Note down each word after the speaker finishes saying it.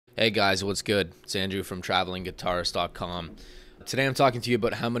Hey guys, what's good? It's Andrew from travelingguitarist.com. Today I'm talking to you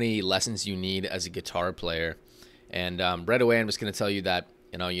about how many lessons you need as a guitar player. And right away I'm just going to tell you that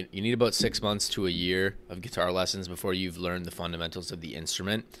you need about 6 months to a year of guitar lessons before you've learned the fundamentals of the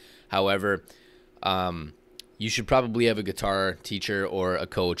instrument. However, you should probably have a guitar teacher or a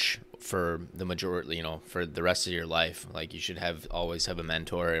coach for the majority, for the rest of your life. Like you should always have a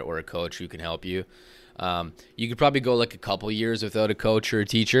mentor or a coach who can help you. You could probably go like a couple years without a coach or a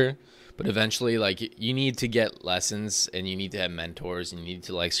teacher, but eventually you need to get lessons and you need to have mentors and you need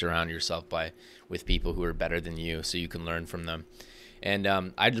to surround yourself with people who are better than you so you can learn from them. And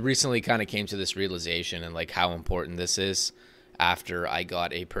I recently kind of came to this realization and how important this is after I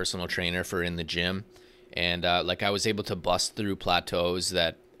got a personal trainer for in the gym. And I was able to bust through plateaus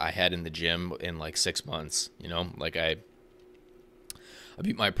that I had in the gym in 6 months. I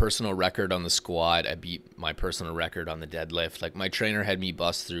beat my personal record on the squat. I beat my personal record on the deadlift. My trainer had me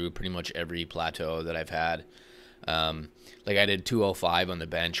bust through pretty much every plateau that I've had. I did 205 on the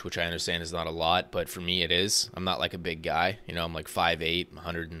bench, which I understand is not a lot, but for me it is. I'm not a big guy. I'm 5'8",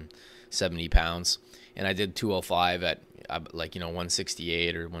 170 pounds. And I did 205 at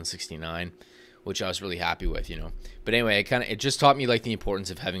 168 or 169, which I was really happy with, But anyway, it just taught me the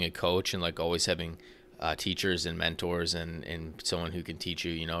importance of having a coach and always having teachers and mentors and someone who can teach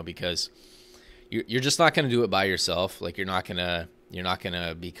you, because you're just not going to do it by yourself. You're not going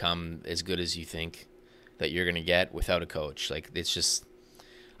to become as good as you think that you're going to get without a coach. It's just,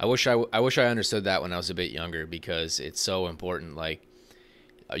 I wish I understood that when I was a bit younger, because it's so important.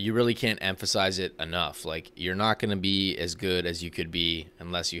 You really can't emphasize it enough. You're not going to be as good as you could be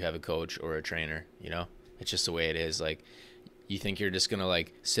unless you have a coach or a trainer, It's just the way it is. You think you're just going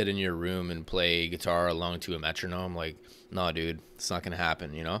to sit in your room and play guitar along to a metronome? No, dude, it's not going to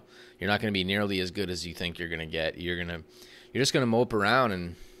happen, You're not going to be nearly as good as you think you're going to get. You're just going to mope around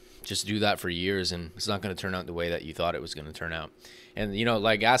and just do that for years, and it's not going to turn out the way that you thought it was going to turn out. And,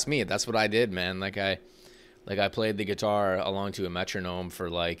 ask me, that's what I did, man. I played the guitar along to a metronome for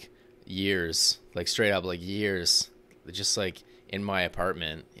years, straight up years, just in my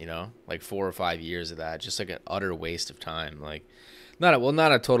apartment, 4 or 5 years of that, just an utter waste of time. Not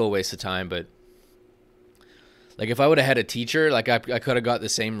a total waste of time, but if I would have had a teacher, I could have got the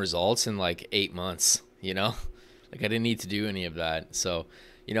same results in 8 months, I didn't need to do any of that. So,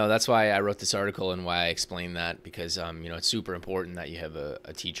 that's why I wrote this article and why I explained that, because, it's super important that you have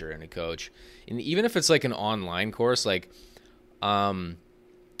a teacher and a coach. And even if it's an online course,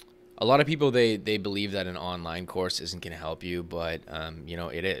 a lot of people, they believe that an online course isn't going to help you, but,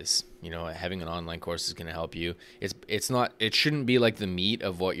 it is. Having an online course is going to help you. It shouldn't be the meat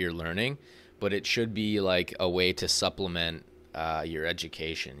of what you're learning, but it should be a way to supplement your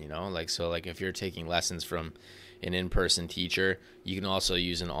education, So if you're taking lessons from an in-person teacher, you can also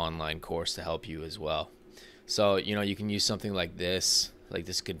use an online course to help you as well. So, you can use something like this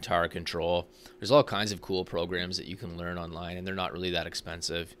guitar control. There's all kinds of cool programs that you can learn online, and they're not really that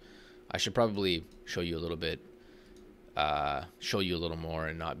expensive. I should probably show you a little more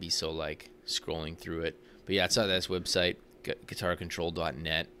and not be so scrolling through it. But yeah, it's on this website,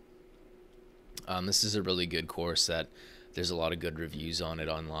 guitarcontrol.net. This is a really good course that there's a lot of good reviews on it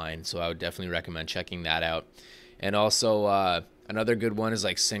online, so I would definitely recommend checking that out. And also another good one is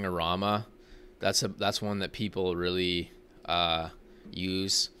Singorama. That's one that people really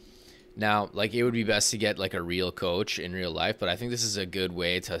use. Now, it would be best to get a real coach in real life, but I think this is a good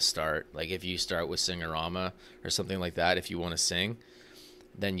way to start. If you start with Singorama or something like that, if you want to sing,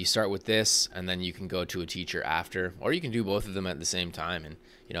 then you start with this, and then you can go to a teacher after, or you can do both of them at the same time, and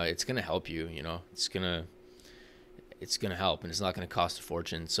it's gonna help you. It's gonna help, and it's not gonna cost a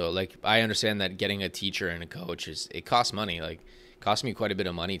fortune. So I understand that getting a teacher and a coach it costs money. It cost me quite a bit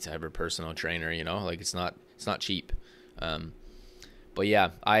of money to have a personal trainer. It's not cheap. But yeah,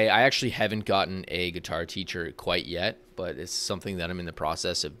 I actually haven't gotten a guitar teacher quite yet, but it's something that I'm in the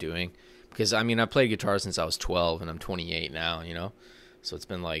process of doing, because I've played guitar since I was 12 and I'm 28 now, so it's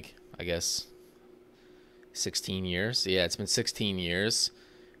been I guess 16 years. Yeah, it's been 16 years,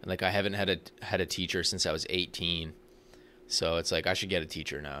 and I haven't had a teacher since I was 18. So it's I should get a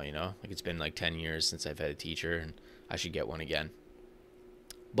teacher now, it's been 10 years since I've had a teacher, and I should get one again.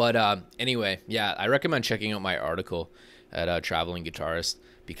 But anyway, yeah, I recommend checking out my article at Traveling Guitarist,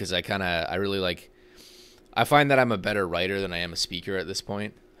 because I really I find that I'm a better writer than I am a speaker at this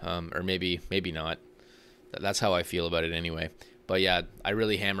point, or maybe not. That's how I feel about it anyway. But yeah, I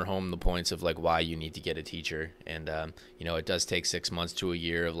really hammer home the points of why you need to get a teacher, and it does take 6 months to a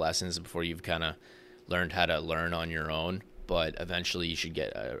year of lessons before you've kind of learned how to learn on your own. but eventually you should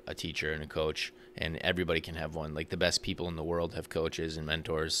get a teacher and a coach, and everybody can have one. Like the best people in the world have coaches and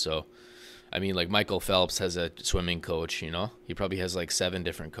mentors. So, I mean, like Michael Phelps has a swimming coach, you know, he probably has like 7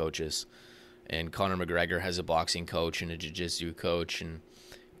 different coaches, and Conor McGregor has a boxing coach and a jiu-jitsu coach and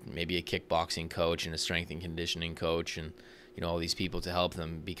maybe a kickboxing coach and a strength and conditioning coach, and you know, all these people to help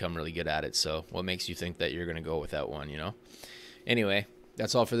them become really good at it. So what makes you think that you're going to go without one, you know? Anyway,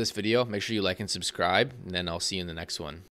 that's all for this video. Make sure you like and subscribe, and then I'll see you in the next one.